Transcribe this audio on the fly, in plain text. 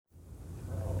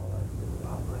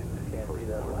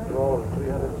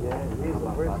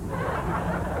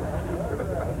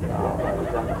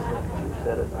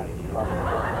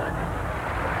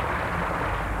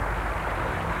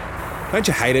Don't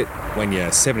you hate it when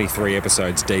you're 73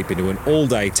 episodes deep into an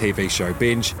all-day TV show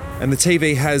binge and the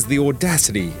TV has the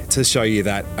audacity to show you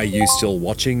that "are you still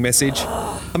watching" message?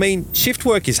 I mean, shift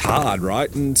work is hard,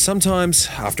 right? And sometimes,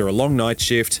 after a long night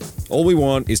shift, all we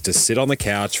want is to sit on the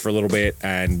couch for a little bit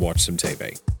and watch some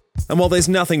TV. And while there's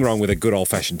nothing wrong with a good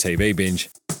old-fashioned TV binge,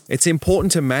 it's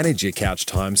important to manage your couch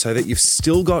time so that you've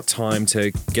still got time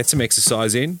to get some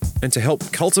exercise in and to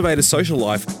help cultivate a social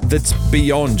life that's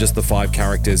beyond just the 5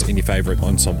 characters in your favourite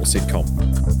ensemble sitcom.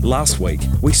 Last week,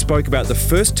 we spoke about the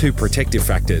first 2 protective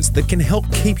factors that can help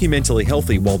keep you mentally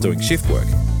healthy while doing shift work.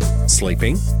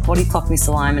 Sleeping. Body clock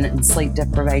misalignment and sleep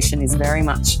deprivation is very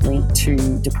much linked to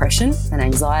depression and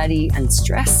anxiety and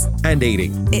stress. And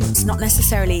eating. It's not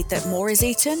necessarily that more is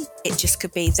eaten, it just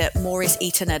could be that more is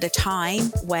eaten at a time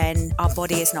when our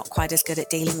body is not quite as good at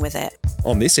dealing with it.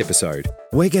 On this episode,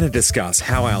 we're going to discuss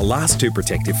how our last 2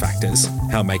 protective factors,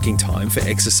 how making time for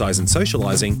exercise and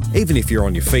socialising, even if you're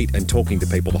on your feet and talking to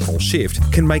people the whole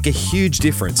shift, can make a huge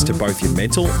difference to both your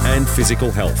mental and physical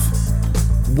health.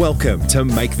 Welcome to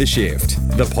Make the Shift,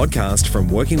 the podcast from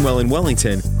Working Well in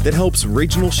Wellington that helps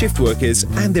regional shift workers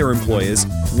and their employers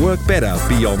work better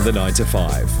beyond the 9 to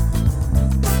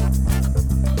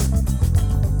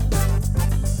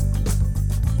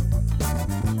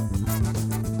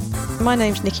 5. My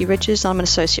name's Nikki Ridges. I'm an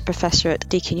associate professor at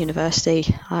Deakin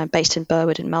University. I'm based in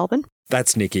Burwood in Melbourne.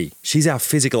 That's Nikki. She's our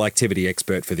physical activity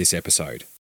expert for this episode.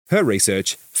 Her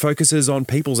research focuses on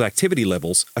people's activity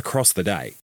levels across the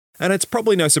day. And it's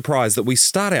probably no surprise that we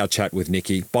start our chat with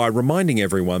Nikki by reminding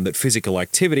everyone that physical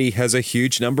activity has a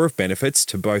huge number of benefits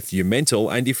to both your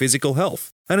mental and your physical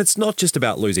health. And it's not just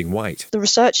about losing weight. The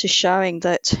research is showing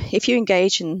that if you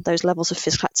engage in those levels of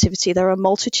physical activity, there are a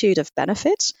multitude of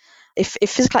benefits. If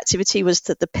physical activity was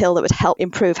the pill that would help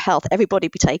improve health, everybody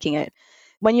would be taking it.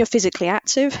 When you're physically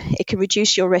active, it can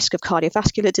reduce your risk of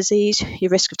cardiovascular disease,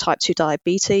 your risk of type 2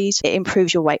 diabetes. It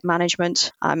improves your weight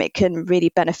management. It can really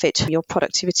benefit your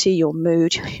productivity, your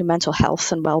mood, your mental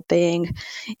health and well-being.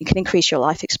 It can increase your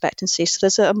life expectancy. So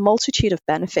there's a multitude of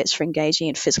benefits for engaging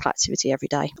in physical activity every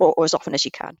day, or as often as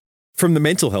you can. From the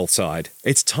mental health side,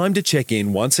 it's time to check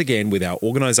in once again with our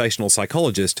organisational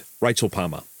psychologist, Rachel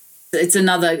Palmer. It's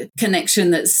another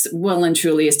connection that's well and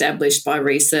truly established by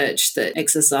research that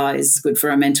exercise is good for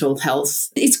our mental health.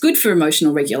 It's good for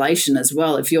emotional regulation as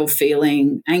well. If you're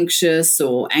feeling anxious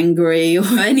or angry or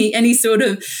any sort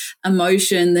of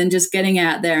emotion, then just getting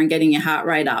out there and getting your heart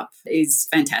rate up is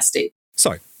fantastic.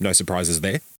 So, no surprises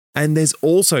there. And there's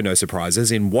also no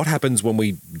surprises in what happens when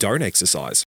we don't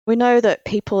exercise. We know that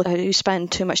people who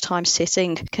spend too much time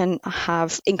sitting can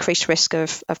have increased risk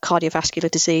of cardiovascular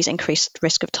disease, increased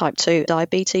risk of type 2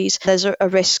 diabetes. There's a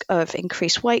risk of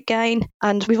increased weight gain.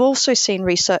 And we've also seen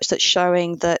research that's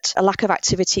showing that a lack of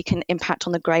activity can impact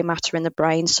on the grey matter in the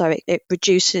brain, so it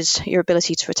reduces your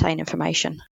ability to retain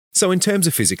information. So in terms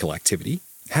of physical activity,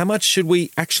 how much should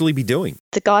we actually be doing?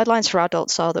 The guidelines for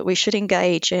adults are that we should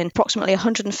engage in approximately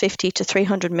 150 to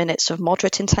 300 minutes of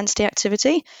moderate intensity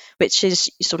activity, which is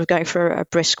sort of going for a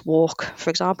brisk walk, for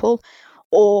example,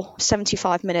 or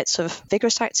 75 minutes of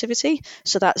vigorous activity.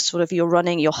 So that's sort of your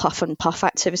running, your huff and puff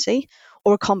activity,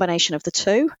 or a combination of the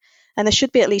two. And there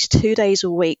should be at least 2 days a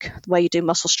week where you do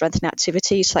muscle strengthening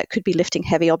activities. So that could be lifting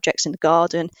heavy objects in the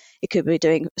garden. It could be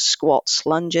doing squats,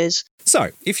 lunges. So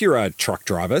if you're a truck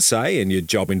driver, say, and your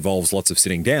job involves lots of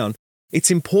sitting down,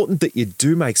 it's important that you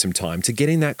do make some time to get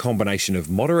in that combination of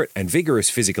moderate and vigorous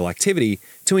physical activity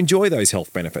to enjoy those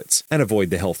health benefits and avoid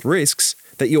the health risks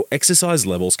that your exercise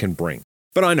levels can bring.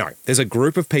 But I know there's a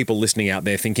group of people listening out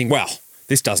there thinking, well,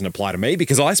 this doesn't apply to me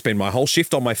because I spend my whole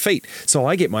shift on my feet, so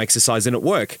I get my exercise in at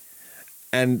work.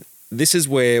 And this is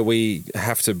where we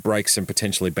have to break some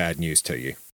potentially bad news to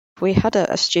you. We had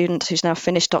a student who's now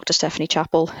finished, Dr. Stephanie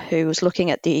Chappell, who was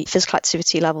looking at the physical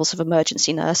activity levels of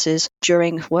emergency nurses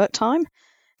during work time.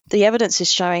 The evidence is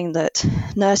showing that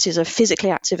nurses are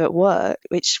physically active at work,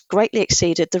 which greatly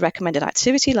exceeded the recommended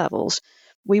activity levels.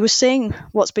 We were seeing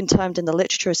what's been termed in the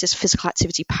literature as this physical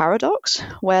activity paradox,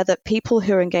 where the people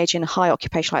who are engaging in high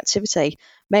occupational activity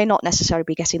may not necessarily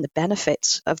be getting the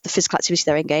benefits of the physical activity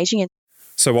they're engaging in.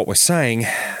 So what we're saying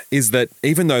is that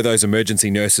even though those emergency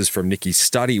nurses from Nikki's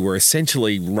study were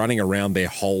essentially running around their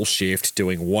whole shift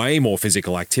doing way more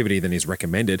physical activity than is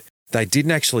recommended, they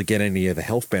didn't actually get any of the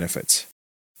health benefits.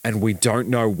 And we don't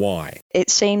know why.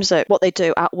 It seems that what they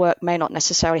do at work may not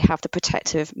necessarily have the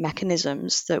protective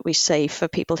mechanisms that we see for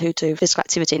people who do physical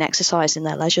activity and exercise in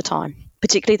their leisure time,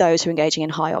 particularly those who are engaging in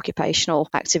high occupational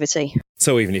activity.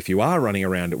 So even if you are running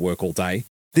around at work all day,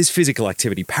 This physical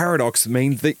activity paradox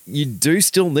means that you do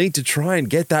still need to try and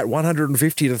get that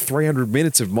 150 to 300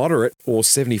 minutes of moderate or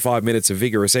 75 minutes of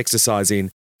vigorous exercise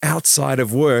in outside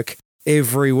of work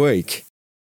every week.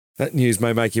 That news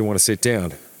may make you want to sit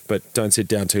down, but don't sit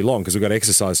down too long because we've got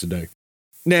exercise to do.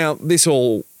 Now, this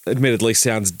all admittedly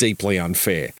sounds deeply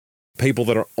unfair. People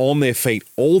that are on their feet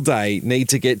all day need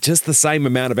to get just the same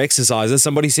amount of exercise as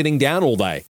somebody sitting down all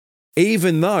day.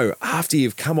 Even though after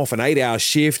you've come off an 8-hour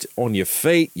shift on your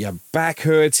feet, your back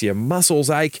hurts, your muscles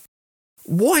ache.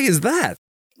 Why is that?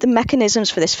 The mechanisms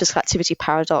for this physical activity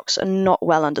paradox are not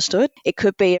well understood. It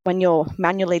could be when you're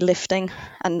manually lifting,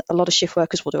 and a lot of shift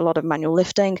workers will do a lot of manual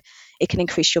lifting. It can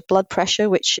increase your blood pressure,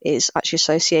 which is actually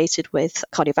associated with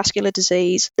cardiovascular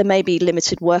disease. There may be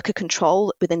limited worker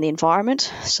control within the environment,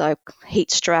 so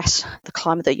heat stress, the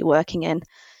climate that you're working in.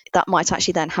 That might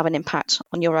actually then have an impact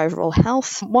on your overall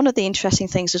health. One of the interesting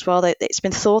things as well, that it's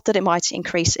been thought that it might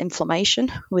increase inflammation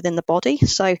within the body.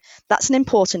 So that's an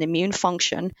important immune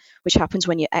function, which happens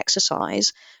when you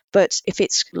exercise. But if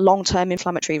it's long-term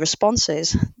inflammatory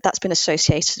responses, that's been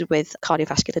associated with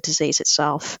cardiovascular disease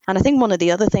itself. And I think one of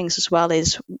the other things as well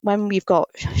is when we've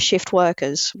got shift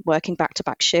workers working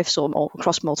back-to-back shifts or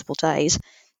across multiple days,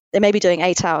 they may be doing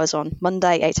 8 hours on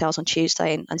Monday, 8 hours on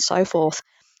Tuesday, and so forth.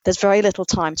 There's very little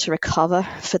time to recover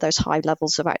for those high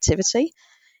levels of activity.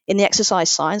 In the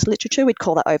exercise science literature, we'd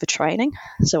call that overtraining.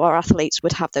 So our athletes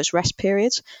would have those rest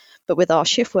periods, but with our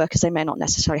shift workers, they may not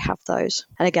necessarily have those.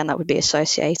 And again, that would be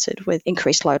associated with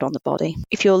increased load on the body.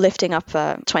 If you're lifting up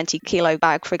a 20-kilo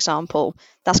bag, for example,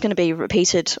 that's going to be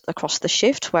repeated across the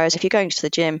shift, whereas if you're going to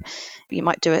the gym, you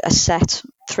might do a set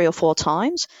 3 or 4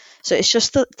 times. So it's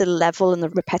just the level and the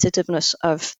repetitiveness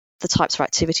of the types of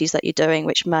activities that you're doing,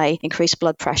 which may increase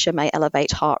blood pressure, may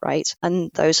elevate heart rate, and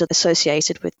those are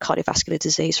associated with cardiovascular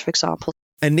disease, for example.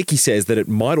 And Nikki says that it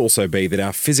might also be that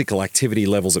our physical activity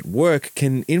levels at work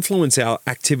can influence our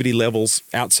activity levels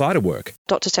outside of work.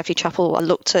 Dr. Stephanie Chappell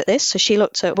looked at this. So she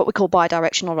looked at what we call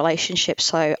bidirectional relationships.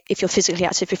 So if you're physically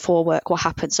active before work, what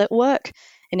happens at work?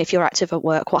 And if you're active at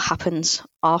work, what happens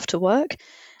after work?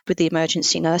 With the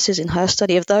emergency nurses in her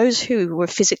study, of those who were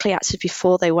physically active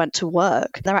before they went to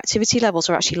work, their activity levels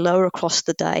are actually lower across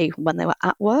the day when they were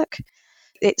at work.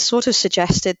 It sort of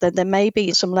suggested that there may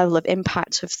be some level of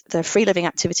impact of the free living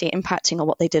activity impacting on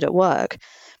what they did at work,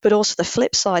 but also the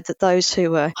flip side, that those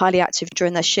who were highly active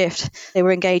during their shift, they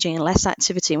were engaging in less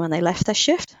activity when they left their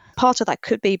shift. Part of that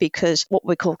could be because what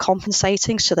we call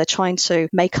compensating, so they're trying to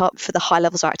make up for the high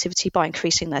levels of activity by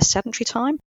increasing their sedentary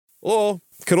time. Or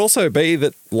could also be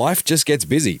that life just gets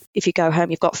busy. If you go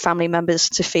home, you've got family members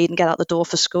to feed and get out the door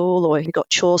for school, or you've got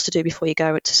chores to do before you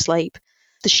go to sleep.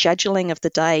 The scheduling of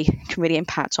the day can really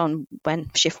impact on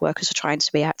when shift workers are trying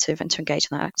to be active and to engage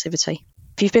in that activity.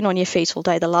 If you've been on your feet all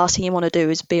day, the last thing you want to do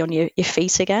is be on your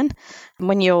feet again. And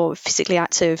when you're physically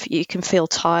active, you can feel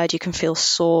tired, you can feel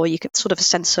sore, you get sort of a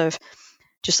sense of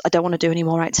just, I don't want to do any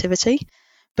more activity.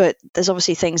 But there's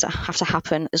obviously things that have to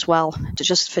happen as well,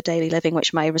 just for daily living,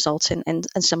 which may result in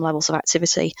some levels of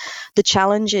activity. The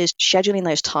challenge is scheduling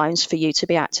those times for you to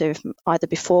be active, either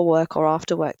before work or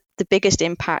after work. The biggest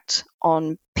impact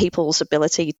on people's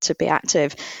ability to be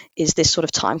active is this sort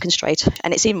of time constraint,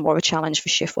 and it's even more of a challenge for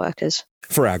shift workers.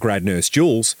 For our grad nurse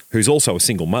Jules, who's also a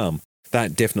single mum,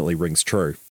 that definitely rings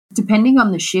true. Depending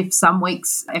on the shift, some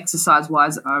weeks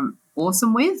exercise-wise I'm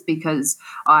awesome with, because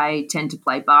I tend to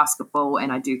play basketball and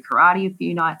I do karate a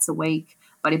few nights a week.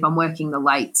 But if I'm working the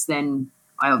lates, then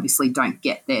I obviously don't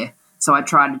get there. So I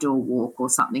try to do a walk or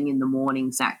something in the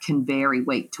mornings. That can vary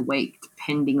week to week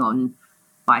depending on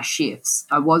my shifts.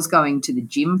 I was going to the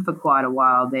gym for quite a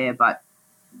while there, but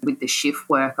with the shift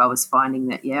work, I was finding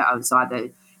that, I was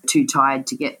either too tired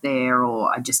to get there, or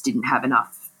I just didn't have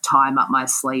enough time up my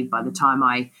sleeve by the time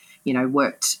I,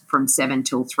 worked from 7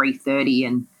 till 3:30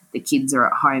 and the kids are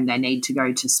at home, they need to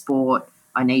go to sport,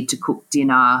 I need to cook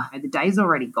dinner. The day's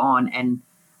already gone, and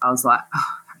I was like, I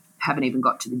haven't even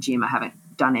got to the gym. I haven't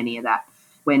done any of that.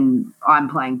 When I'm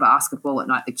playing basketball at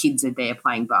night, the kids are there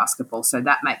playing basketball, so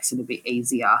that makes it a bit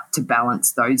easier to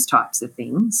balance those types of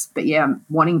things. But I'm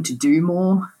wanting to do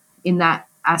more in that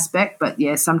aspect, but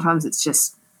sometimes it's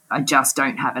just, I just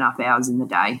don't have enough hours in the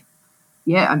day.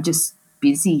 I'm just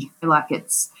busy. Like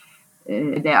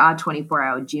there are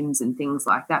 24-hour gyms and things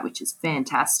like that, which is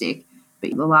fantastic.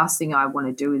 But the last thing I want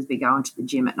to do is be going to the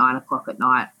gym at 9 o'clock at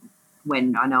night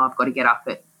when I know I've got to get up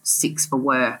at 6 for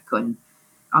work, and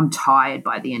I'm tired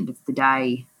by the end of the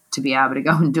day to be able to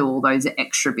go and do all those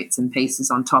extra bits and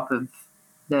pieces on top of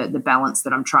the balance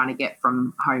that I'm trying to get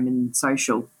from home and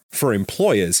social. For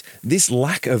employers, this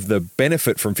lack of the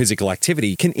benefit from physical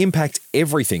activity can impact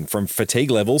everything from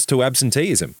fatigue levels to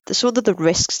absenteeism. The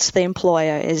risks to the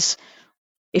employer is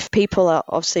if people are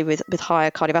obviously with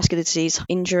higher cardiovascular disease,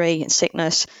 injury and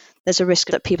sickness, there's a risk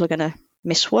that people are going to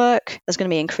miss work. There's going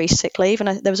to be increased sick leave.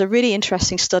 And there was a really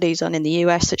interesting study done in the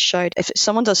US that showed if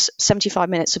someone does 75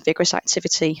 minutes of vigorous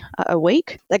activity a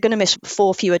week, they're going to miss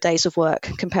 4 fewer days of work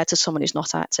compared to someone who's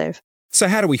not active. So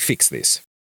how do we fix this?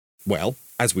 Well,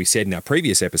 as we said in our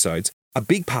previous episodes, a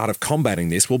big part of combating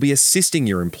this will be assisting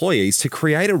your employees to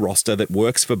create a roster that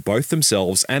works for both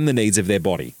themselves and the needs of their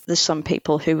body. There's some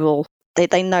people who will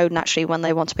they know naturally when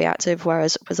they want to be active,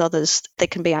 whereas with others, they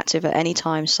can be active at any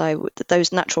time. So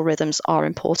those natural rhythms are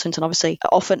important and obviously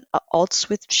often at odds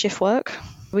with shift work.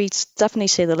 We definitely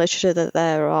see in the literature that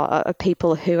there are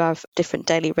people who have different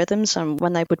daily rhythms and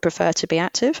when they would prefer to be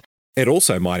active. It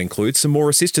also might include some more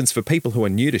assistance for people who are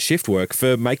new to shift work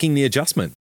for making the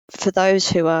adjustment. For those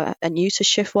who are new to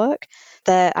shift work,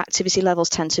 their activity levels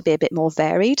tend to be a bit more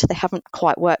varied. They haven't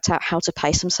quite worked out how to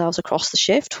pace themselves across the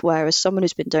shift, whereas someone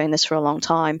who's been doing this for a long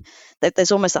time,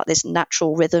 there's almost like this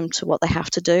natural rhythm to what they have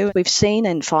to do. We've seen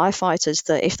in firefighters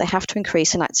that if they have to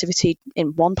increase in activity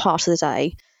in one part of the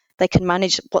day, they can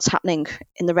manage what's happening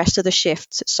in the rest of the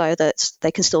shift so that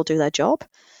they can still do their job.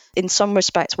 In some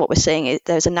respects, what we're seeing is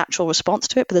there's a natural response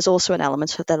to it, but there's also an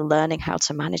element of them learning how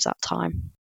to manage that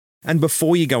time. And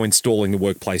before you go installing the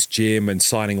workplace gym and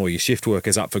signing all your shift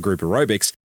workers up for group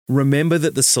aerobics, remember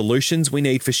that the solutions we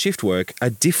need for shift work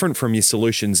are different from your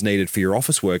solutions needed for your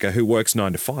office worker who works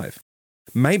 9 to 5.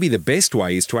 Maybe the best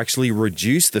way is to actually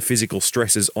reduce the physical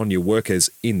stresses on your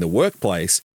workers in the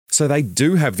workplace so they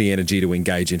do have the energy to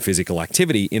engage in physical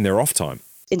activity in their off time.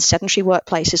 In sedentary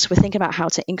workplaces, we're thinking about how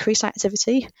to increase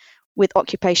activity. With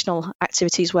occupational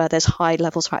activities where there's high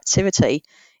levels of activity,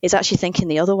 is actually thinking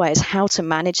the other way, is how to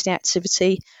manage the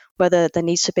activity, whether there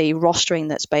needs to be rostering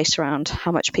that's based around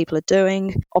how much people are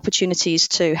doing, opportunities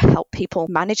to help people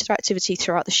manage their activity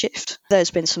throughout the shift.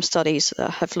 There's been some studies that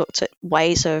have looked at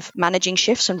ways of managing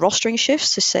shifts and rostering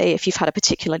shifts to see if you've had a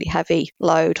particularly heavy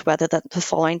load, whether the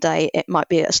following day it might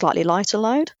be a slightly lighter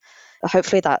load.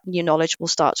 Hopefully that new knowledge will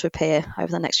start to appear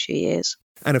over the next few years.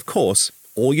 And of course,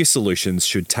 all your solutions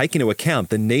should take into account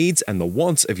the needs and the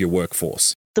wants of your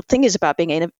workforce. The thing is about being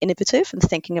innovative and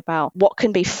thinking about what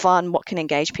can be fun, what can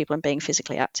engage people in being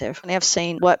physically active. And I've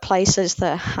seen workplaces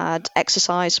that had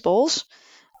exercise balls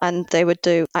and they would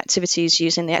do activities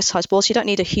using the exercise balls. You don't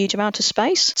need a huge amount of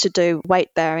space to do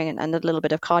weight bearing and a little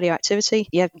bit of cardio activity.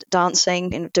 You have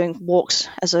dancing and doing walks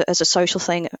as a social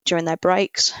thing during their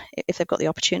breaks if they've got the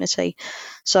opportunity.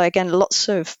 So again, lots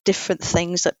of different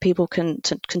things that people can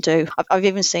do. I've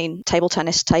even seen table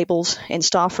tennis tables in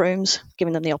staff rooms,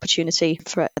 giving them the opportunity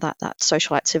for that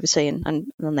social activity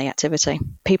and the activity.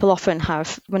 People often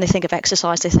have, when they think of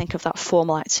exercise, they think of that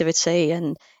formal activity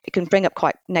and it can bring up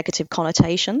quite negative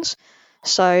connotations.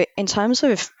 So in terms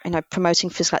of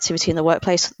promoting physical activity in the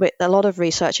workplace, a lot of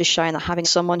research is showing that having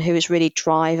someone who is really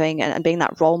driving and being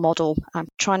that role model,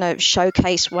 trying to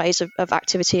showcase ways of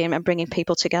activity and bringing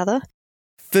people together.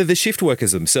 For the shift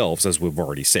workers themselves, as we've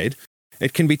already said,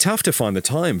 it can be tough to find the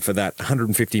time for that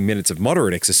 150 minutes of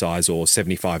moderate exercise or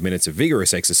 75 minutes of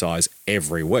vigorous exercise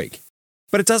every week.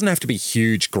 But it doesn't have to be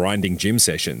huge grinding gym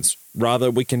sessions. Rather,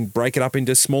 we can break it up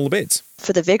into smaller bits.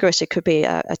 For the vigorous, it could be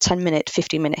a 10-minute,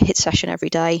 15-minute HIIT session every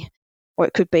day, or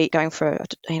it could be going for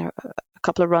a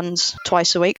couple of runs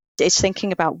twice a week. It's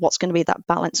thinking about what's going to be that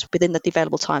balance within the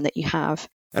available time that you have.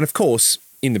 And of course,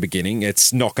 in the beginning,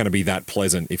 it's not going to be that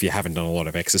pleasant if you haven't done a lot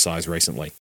of exercise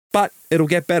recently. But it'll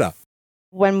get better.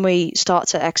 When we start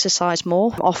to exercise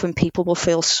more, often people will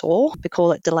feel sore. We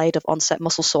call it delayed of onset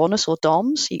muscle soreness or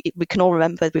DOMS. We can all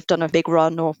remember we've done a big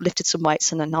run or lifted some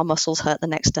weights and then our muscles hurt the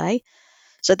next day.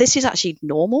 So this is actually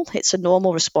normal. It's a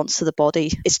normal response to the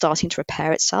body. It's starting to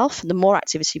repair itself. And the more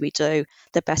activity we do,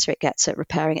 the better it gets at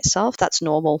repairing itself. That's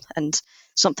normal and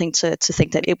something to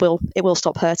think that it will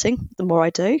stop hurting the more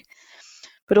I do.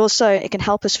 But also it can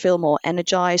help us feel more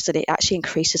energized, that it actually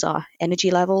increases our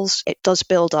energy levels. It does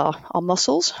build our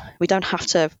muscles. We don't have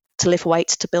to lift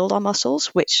weights to build our muscles,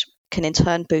 which can in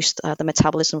turn boost the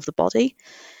metabolism of the body.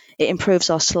 It improves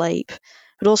our sleep.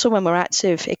 But also when we're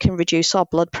active, it can reduce our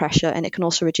blood pressure and it can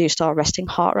also reduce our resting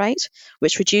heart rate,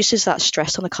 which reduces that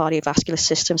stress on the cardiovascular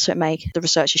system. So the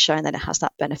research is showing that it has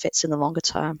that benefits in the longer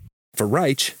term. For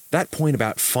Rach, that point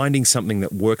about finding something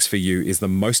that works for you is the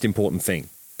most important thing.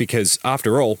 Because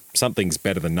after all, something's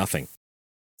better than nothing.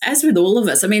 As with all of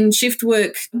us, shift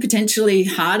work potentially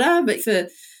harder, but for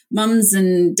mums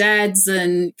and dads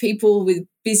and people with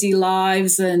busy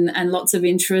lives and lots of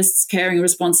interests, caring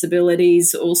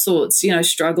responsibilities, all sorts,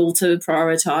 struggle to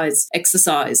prioritize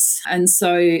exercise. And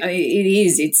so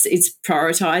it's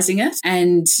prioritizing it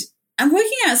and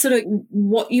working out sort of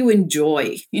what you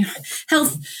enjoy.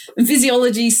 Health and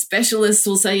physiology specialists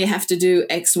will say you have to do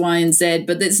X, Y, and Z,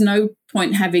 but there's no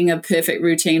point having a perfect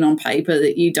routine on paper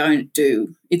that you don't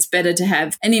do. It's better to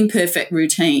have an imperfect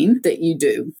routine that you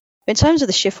do. In terms of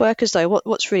the shift workers, though,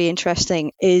 what's really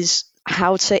interesting is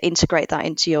how to integrate that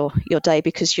into your day,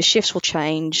 because your shifts will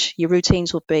change, your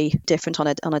routines will be different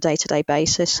on a day-to-day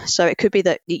basis. So it could be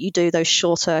that you do those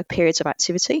shorter periods of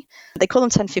activity. They call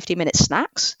them 10-15 minute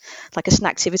snacks, like a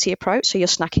snacktivity approach. So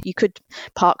you could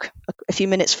park a few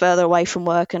minutes further away from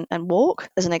work and walk,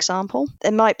 as an example.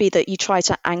 It might be that you try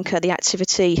to anchor the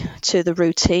activity to the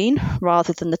routine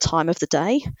rather than the time of the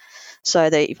day.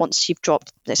 So that once you've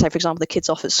dropped, let's say, for example, the kids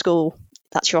off at school,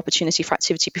 that's your opportunity for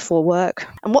activity before work.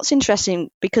 And what's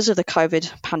interesting, because of the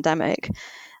COVID pandemic,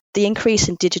 the increase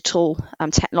in digital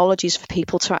technologies for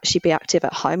people to actually be active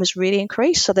at home has really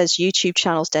increased. So there's YouTube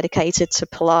channels dedicated to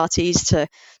Pilates,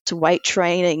 to weight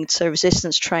training, to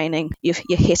resistance training, your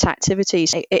HIIT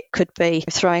activities. It could be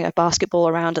throwing a basketball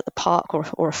around at the park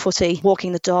or a footy,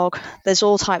 walking the dog. There's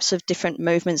all types of different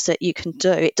movements that you can do.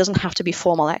 It doesn't have to be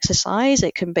formal exercise.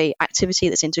 It can be activity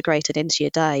that's integrated into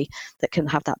your day that can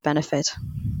have that benefit.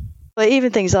 But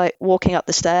even things like walking up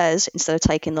the stairs instead of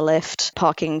taking the lift,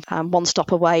 parking one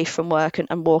stop away from work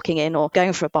and walking in, or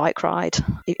going for a bike ride,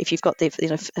 if you've got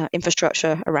the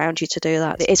infrastructure around you to do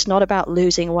that. It's not about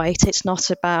losing weight. It's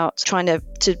not about trying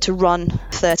to run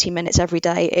 30 minutes every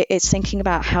day. It's thinking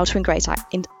about how to integrate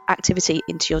activity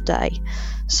into your day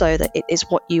so that it is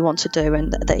what you want to do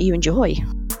and that you enjoy.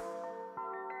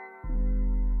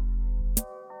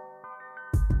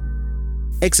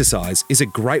 Exercise is a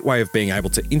great way of being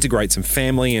able to integrate some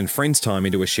family and friends time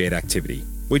into a shared activity,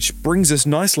 which brings us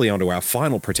nicely onto our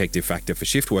final protective factor for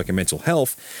shift work and mental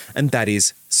health, and that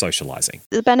is socialising.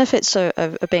 The benefits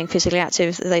of being physically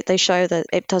active, they show that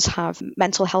it does have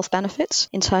mental health benefits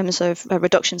in terms of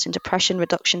reductions in depression,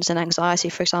 reductions in anxiety,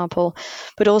 for example,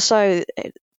 but also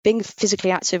being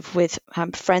physically active with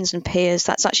friends and peers,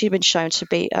 that's actually been shown to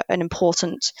be an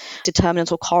important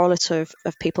determinant or correlate of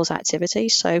people's activity.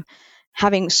 So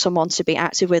having someone to be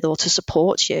active with or to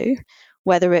support you,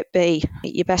 whether it be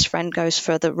your best friend goes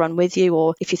for the run with you,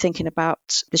 or if you're thinking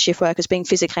about the shift workers being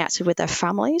physically active with their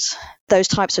families, those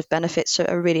types of benefits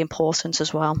are really important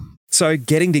as well. So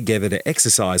getting together to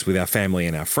exercise with our family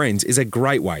and our friends is a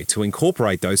great way to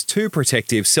incorporate those two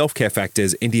protective self-care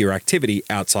factors into your activity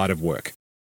outside of work.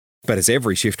 But as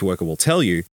every shift worker will tell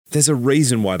you, there's a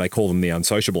reason why they call them the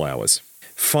unsociable hours.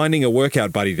 Finding a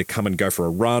workout buddy to come and go for a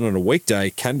run on a weekday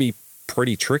can be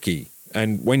pretty tricky.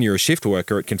 And when you're a shift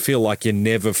worker, it can feel like you're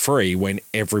never free when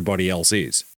everybody else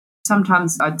is.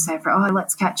 Sometimes I'd say,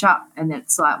 let's catch up. And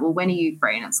it's like, well, when are you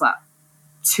free? And it's like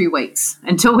 2 weeks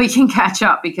until we can catch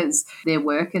up, because they're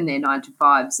working their 9 to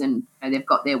 5s and they've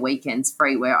got their weekends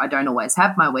free, where I don't always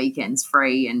have my weekends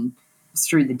free and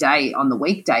through the day on the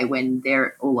weekday when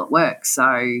they're all at work.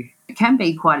 So it can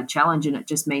be quite a challenge, and it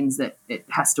just means that it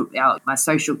has to, my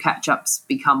social catch-ups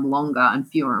become longer and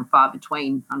fewer and far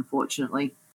between,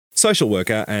 unfortunately. Social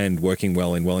worker and Working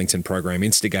Well in Wellington program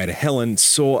instigator Helen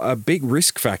saw a big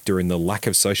risk factor in the lack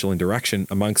of social interaction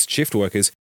amongst shift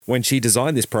workers when she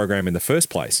designed this program in the first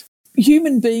place.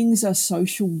 Human beings are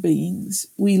social beings.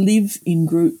 We live in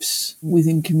groups,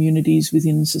 within communities,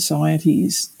 within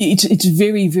societies. It's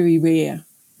very, very rare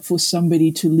for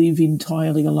somebody to live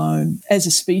entirely alone. As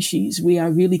a species, we are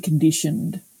really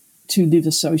conditioned to live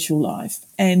a social life.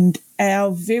 And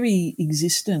our very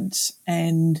existence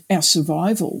and our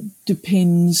survival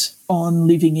depends on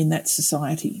living in that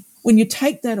society. When you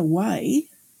take that away,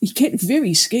 you get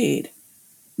very scared.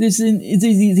 There's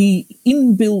the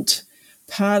inbuilt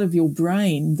part of your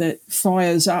brain that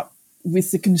fires up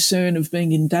with the concern of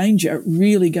being in danger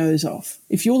really goes off.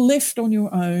 If you're left on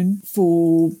your own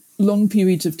for long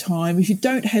periods of time, if you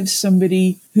don't have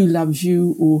somebody who loves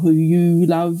you or who you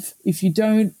love, if you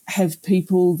don't have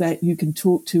people that you can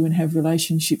talk to and have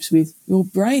relationships with, your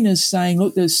brain is saying,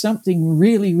 look, there's something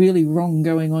really, really wrong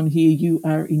going on here. You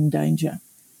are in danger.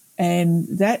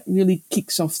 And that really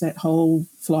kicks off that whole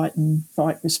flight and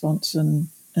fight response and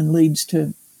leads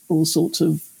to all sorts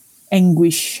of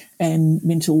anguish and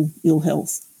mental ill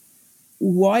health.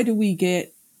 Why do we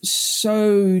get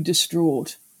so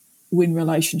distraught when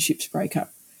relationships break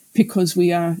up? Because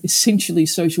we are essentially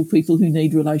social people who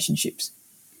need relationships.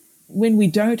 When we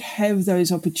don't have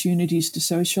those opportunities to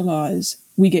socialise,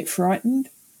 we get frightened,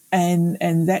 and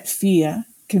that fear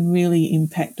can really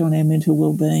impact on our mental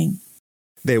well-being.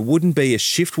 There wouldn't be a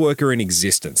shift worker in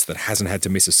existence that hasn't had to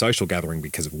miss a social gathering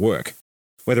because of work.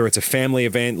 Whether it's a family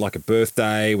event like a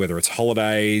birthday, whether it's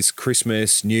holidays,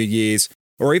 Christmas, New Year's,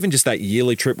 or even just that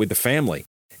yearly trip with the family,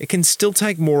 it can still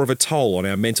take more of a toll on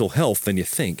our mental health than you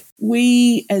think.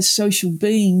 We, as social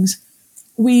beings,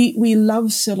 we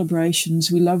love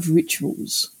celebrations, we love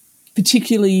rituals,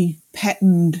 particularly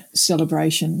patterned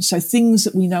celebrations. So things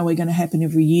that we know are going to happen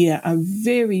every year are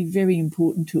very, very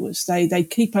important to us. They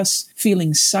keep us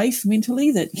feeling safe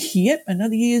mentally that, yep,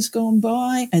 another year's gone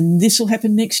by and this will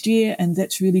happen next year, and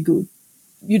that's really good.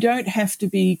 You don't have to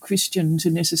be Christian to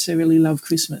necessarily love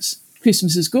Christmas.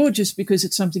 Christmas is gorgeous because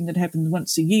it's something that happens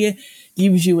once a year,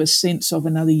 gives you a sense of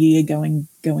another year going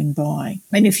by.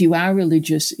 And if you are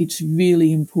religious, it's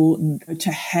really important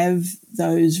to have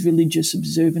those religious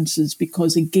observances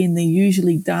because, again, they're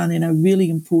usually done in a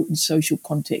really important social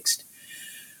context.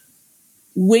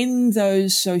 When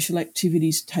those social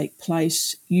activities take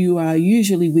place, you are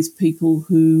usually with people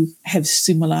who have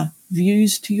similar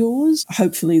views to yours.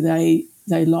 Hopefully they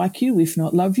like you, if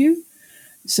not love you.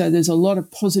 So there's a lot of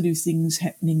positive things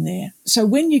happening there. So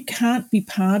when you can't be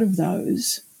part of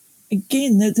those,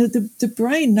 again, the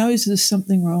brain knows there's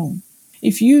something wrong.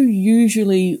 If you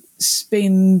usually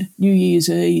spend New Year's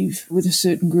Eve with a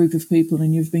certain group of people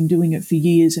and you've been doing it for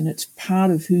years and it's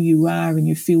part of who you are and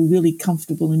you feel really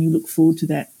comfortable and you look forward to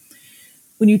that,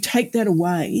 when you take that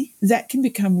away, that can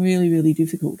become really, really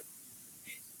difficult.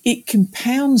 It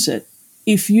compounds it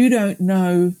if you don't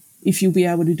know if you'll be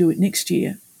able to do it next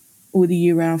year or the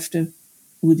year after,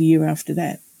 or the year after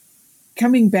that.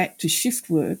 Coming back to shift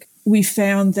work, we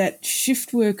found that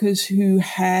shift workers who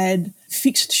had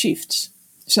fixed shifts,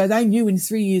 so they knew in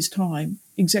 3 years' time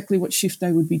exactly what shift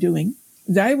they would be doing,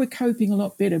 they were coping a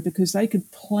lot better because they could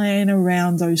plan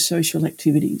around those social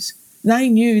activities. They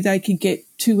knew they could get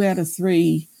 2 out of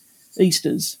 3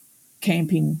 Easters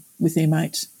camping with their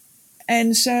mates.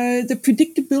 And so the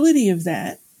predictability of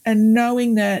that, and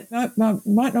knowing that I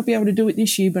might not be able to do it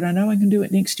this year, but I know I can do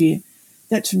it next year,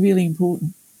 that's really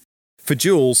important. For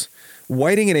Jules,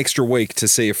 waiting an extra week to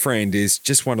see a friend is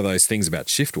just one of those things about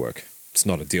shift work. It's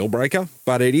not a deal breaker,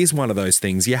 but it is one of those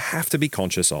things you have to be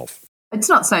conscious of. It's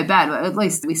not so bad. At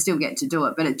least we still get to do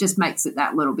it, but it just makes it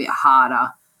that little bit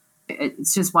harder.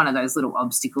 It's just one of those little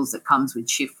obstacles that comes with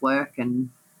shift work. And,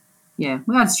 yeah,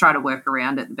 I just try to work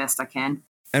around it the best I can.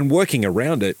 And working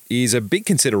around it is a big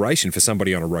consideration for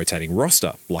somebody on a rotating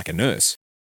roster, like a nurse.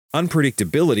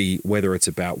 Unpredictability, whether it's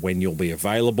about when you'll be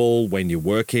available, when you're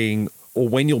working, or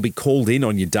when you'll be called in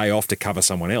on your day off to cover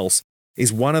someone else,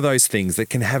 is one of those things that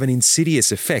can have an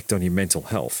insidious effect on your mental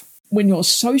health. When your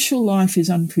social life is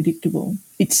unpredictable,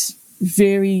 it's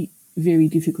very, very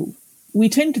difficult. We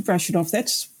tend to brush it off.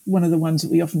 That's one of the ones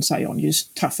that we often say, oh,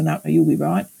 just toughen up, you'll be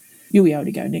right. You'll be able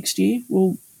to go next year.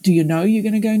 Well, do you know you're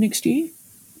going to go next year?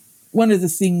 One of the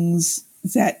things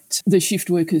that the shift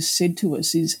workers said to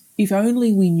us is, if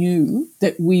only we knew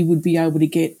that we would be able to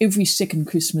get every second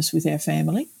Christmas with our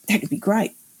family, that would be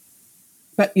great.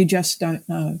 But you just don't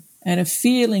know. And a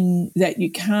feeling that you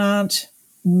can't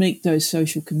meet those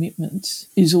social commitments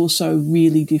is also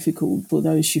really difficult for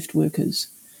those shift workers.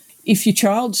 If your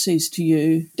child says to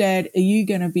you, Dad, are you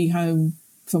going to be home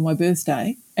for my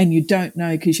birthday? And you don't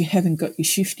know because you haven't got your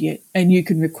shift yet, and you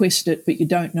can request it, but you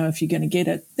don't know if you're going to get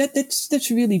it. That's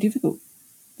really difficult.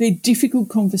 They're difficult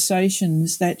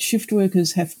conversations that shift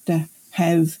workers have to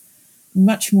have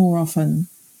much more often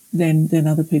than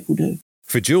other people do.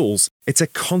 For Jules, it's a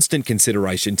constant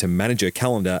consideration to manage her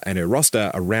calendar and her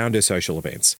roster around her social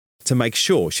events to make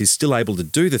sure she's still able to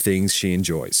do the things she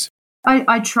enjoys.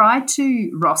 I try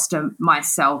to roster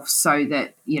myself so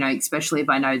that, especially if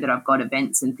I know that I've got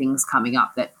events and things coming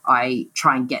up, that I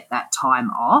try and get that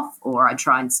time off, or I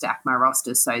try and stack my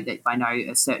roster so that if I know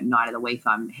a certain night of the week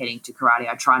I'm heading to karate,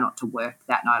 I try not to work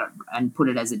that night and put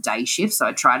it as a day shift. So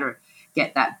I try to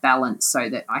get that balance so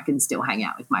that I can still hang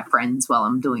out with my friends while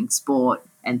I'm doing sport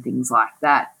and things like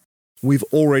that. We've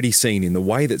already seen in the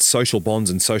way that social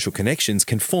bonds and social connections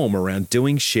can form around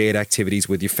doing shared activities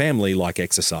with your family like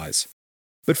exercise.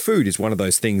 But food is one of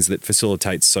those things that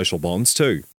facilitates social bonds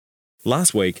too.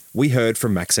 Last week, we heard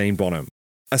from Maxine Bonham,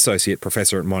 Associate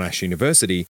Professor at Monash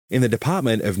University in the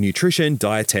Department of Nutrition,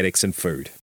 Dietetics and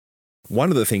Food. One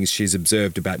of the things she's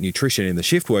observed about nutrition in the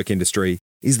shift work industry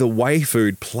is the way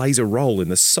food plays a role in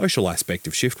the social aspect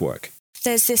of shift work.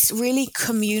 There's this really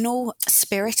communal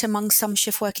spirit among some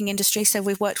shift working industries. So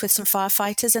we've worked with some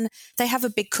firefighters and they have a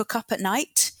big cook up at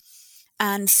night.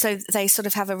 And so they sort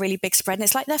of have a really big spread and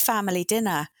it's like their family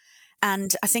dinner.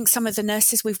 And I think some of the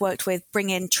nurses we've worked with bring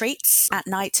in treats at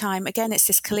night time. Again, it's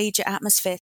this collegiate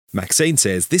atmosphere. Maxine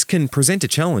says this can present a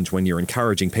challenge when you're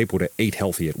encouraging people to eat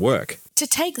healthy at work. To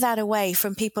take that away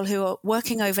from people who are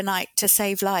working overnight to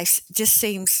save lives just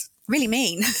seems really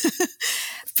mean.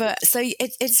 But so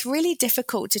it's really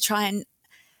difficult to try and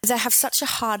they have such a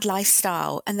hard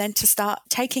lifestyle, and then to start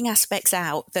taking aspects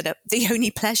out that are the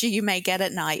only pleasure you may get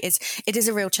at night it is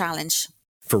a real challenge.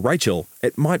 For Rachel,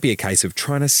 it might be a case of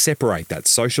trying to separate that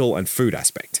social and food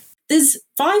aspect. There's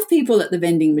 5 people at the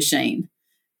vending machine,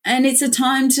 and it's a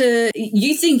time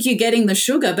you think you're getting the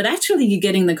sugar, but actually you're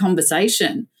getting the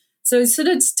conversation. So sort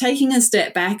of taking a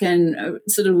step back and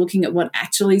sort of looking at what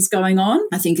actually is going on,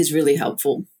 I think is really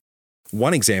helpful.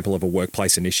 One example of a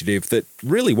workplace initiative that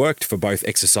really worked for both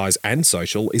exercise and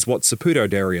social is what Saputo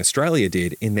Dairy Australia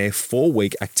did in their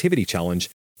 4-week activity challenge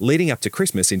leading up to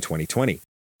Christmas in 2020.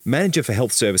 Manager for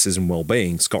Health Services and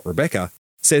Wellbeing, Scott Rebecca,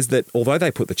 says that although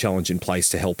they put the challenge in place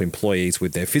to help employees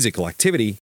with their physical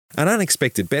activity, an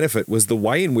unexpected benefit was the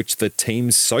way in which the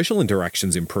team's social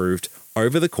interactions improved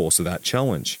over the course of that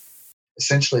challenge.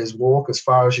 Essentially is walk as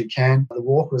far as you can. The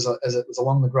walk was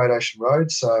along the Great Ocean Road,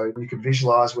 so you could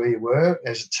visualise where you were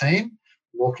as a team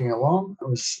walking along. It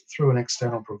was through an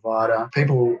external provider.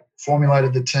 People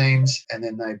formulated the teams, and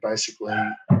then they basically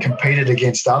competed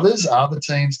against other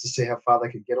teams to see how far they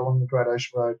could get along the Great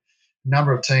Ocean Road. A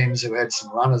number of teams who had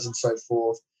some runners and so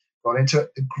forth got into it.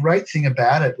 The great thing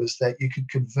about it was that you could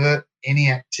convert any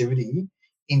activity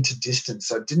into distance.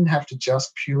 So it didn't have to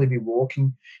just purely be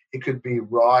walking. It could be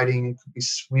riding, it could be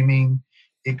swimming,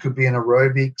 it could be an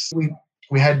aerobics.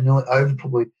 We had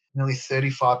probably nearly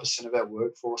 35% of our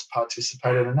workforce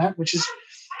participated in that, which is,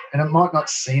 and it might not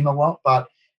seem a lot, but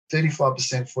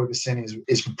 35%, 40%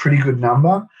 is a pretty good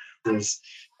number. There's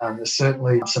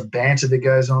certainly some banter that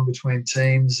goes on between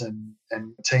teams and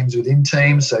teams within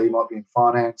teams. So you might be in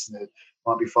finance, and there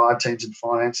might be 5 teams in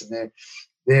finance, and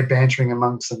they're bantering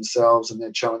amongst themselves, and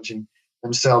they're challenging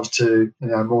themselves to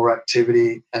more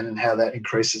activity, and how that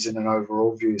increases in an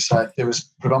overall view. So it was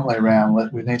predominantly around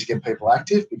we need to get people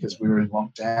active because we were in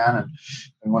lockdown, and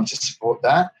we wanted to support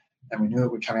that. And we knew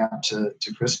it would come out to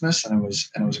Christmas, and it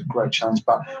was a great challenge.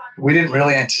 But we didn't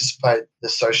really anticipate the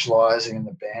socialising and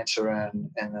the banter and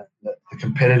the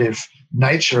competitive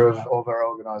nature of our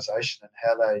organisation, and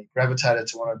how they gravitated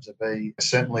to wanting to be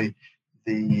certainly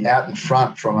the out in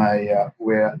front from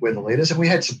we're the leaders. And we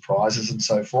had some prizes and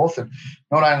so forth, and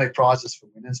not only prizes for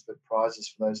winners, but prizes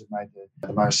for those who made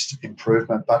the most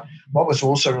improvement. But what was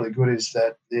also really good is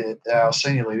that our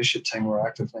senior leadership team were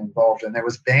actively involved, and there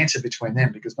was banter between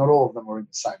them because not all of them were in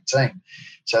the same team.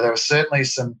 So there were certainly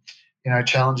some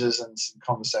challenges and some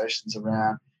conversations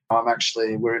around,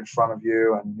 we're in front of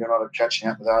you and you're not catching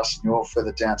up with us and you're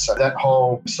further down. So that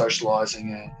whole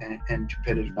socialising and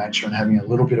competitive nature and having a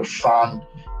little bit of fun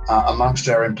amongst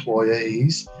our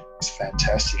employees is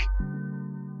fantastic.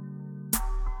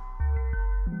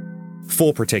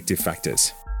 4 protective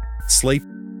factors: sleep,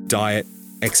 diet,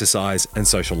 exercise, and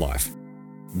social life.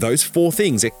 Those 4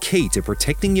 things are key to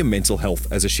protecting your mental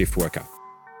health as a shift worker.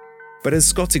 But as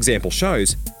Scott's example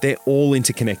shows, they're all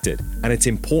interconnected, and it's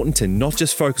important to not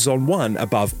just focus on one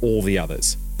above all the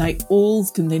others. They all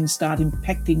can then start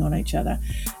impacting on each other,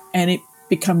 and it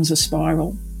becomes a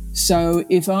spiral. So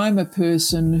if I'm a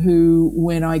person who,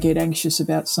 when I get anxious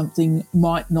about something,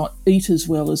 might not eat as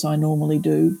well as I normally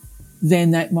do, then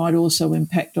that might also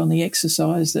impact on the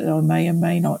exercise that I may or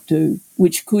may not do,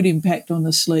 which could impact on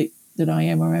the sleep that I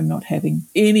am or am not having.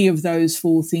 Any of those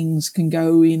 4 things can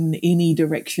go in any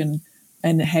direction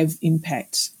and have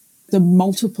impacts. The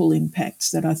multiple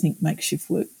impacts that I think make shift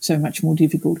work so much more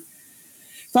difficult.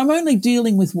 If I'm only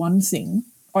dealing with one thing,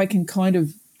 I can kind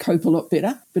of cope a lot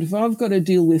better. But if I've got to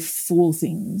deal with 4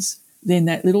 things, then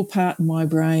that little part in my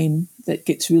brain that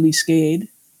gets really scared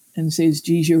and says,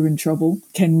 geez, you're in trouble,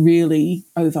 can really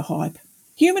overhype.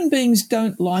 Human beings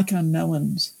don't like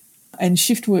unknowns, and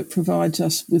shift work provides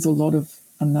us with a lot of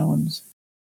unknowns.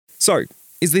 So,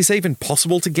 is this even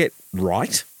possible to get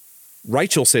right?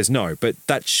 Rachel says no, but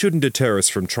that shouldn't deter us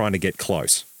from trying to get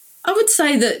close. I would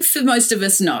say that for most of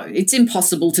us, no, it's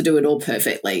impossible to do it all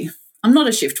perfectly. I'm not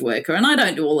a shift worker and I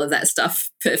don't do all of that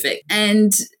stuff perfect.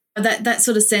 And that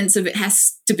sort of sense of it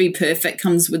has to be perfect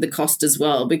comes with the cost as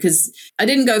well, because I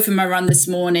didn't go for my run this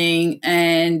morning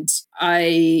and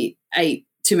I ate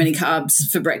too many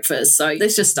carbs for breakfast. So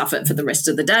let's just stuff it for the rest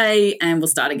of the day and we'll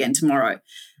start again tomorrow.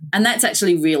 And that's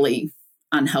actually really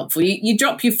unhelpful. You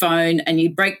drop your phone and you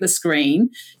break the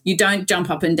screen. You don't jump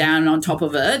up and down on top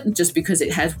of it just because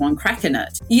it has one crack in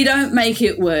it. You don't make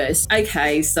it worse.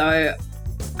 Okay, so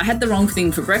I had the wrong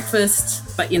thing for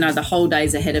breakfast, but the whole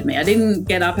day's ahead of me. I didn't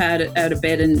get up out of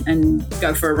bed and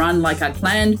go for a run like I'd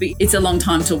planned. But it's a long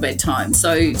time till bedtime.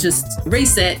 So just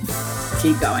reset,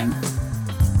 keep going.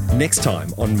 Next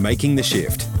time on Making the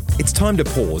Shift, it's time to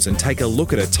pause and take a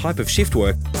look at a type of shift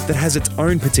work that has its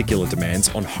own particular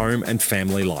demands on home and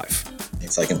family life.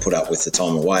 If they can put up with the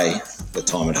time away, the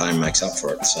time at home makes up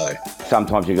for it. So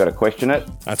sometimes you've got to question it.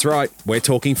 That's right, we're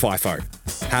talking FIFO.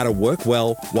 How to work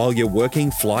well while you're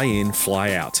working fly in,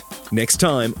 fly out. Next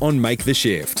time on Make the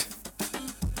Shift.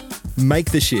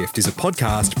 Make the Shift is a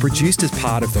podcast produced as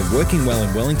part of the Working Well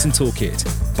in Wellington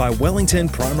Toolkit by Wellington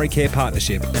Primary Care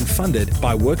Partnership and funded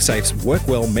by WorkSafe's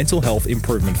WorkWell Mental Health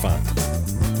Improvement Fund.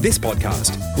 This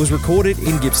podcast was recorded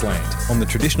in Gippsland on the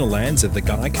traditional lands of the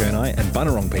Gunai Kurnai and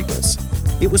Bunurong peoples.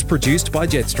 It was produced by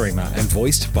Jetstreamer and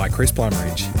voiced by Chris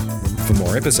Plumridge. For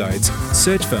more episodes,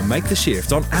 search for Make the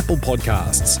Shift on Apple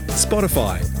Podcasts,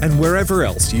 Spotify, and wherever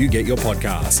else you get your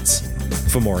podcasts.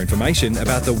 For more information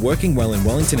about the Working Well in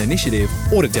Wellington initiative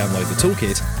or to download the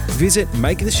toolkit, visit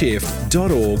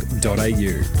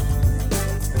maketheshift.org.au.